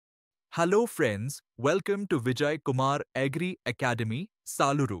Hello friends, welcome to Vijay Kumar Agri Academy,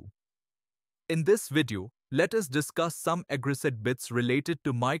 Saluru. In this video, let us discuss some AGRICET bits related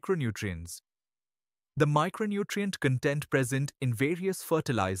to micronutrients. The micronutrient content present in various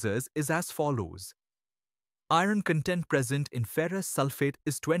fertilizers is as follows. Iron content present in ferrous sulfate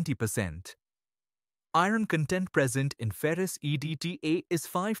is 20%. Iron content present in ferrous EDTA is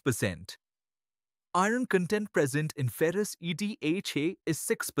 5%. Iron content present in ferrous EDHA is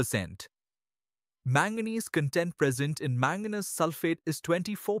 6%. Manganese content present in manganese sulfate is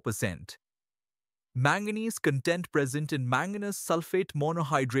 24%. Manganese content present in manganese sulfate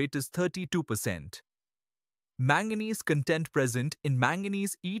monohydrate is 32%. Manganese content present in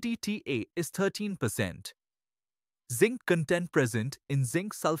manganese EDTA is 13%. Zinc content present in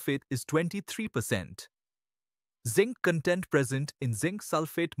zinc sulfate is 23%. Zinc content present in zinc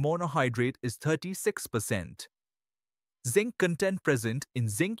sulfate monohydrate is 36%. Zinc content present in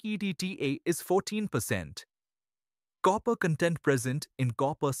zinc EDTA is 14%. Copper content present in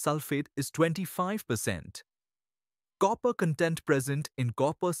copper sulfate is 25%. Copper content present in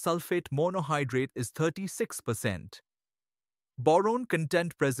copper sulfate monohydrate is 36%. Boron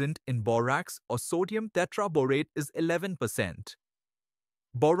content present in borax or sodium tetraborate is 11%.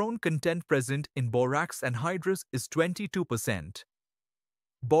 Boron content present in borax anhydrous is 22%.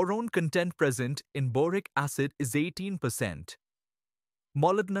 Boron content present in boric acid is 18%.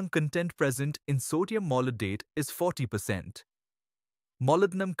 Molybdenum content present in sodium molybdate is 40%.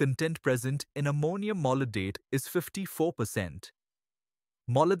 Molybdenum content present in ammonium molybdate is 54%.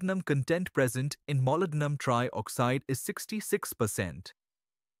 Molybdenum content present in molybdenum trioxide is 66%.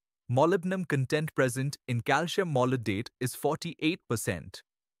 Molybdenum content present in calcium molybdate is 48%.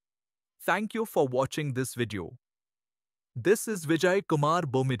 Thank you for watching this video. This is Vijay Kumar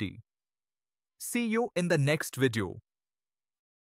Bomidi. See you in the next video.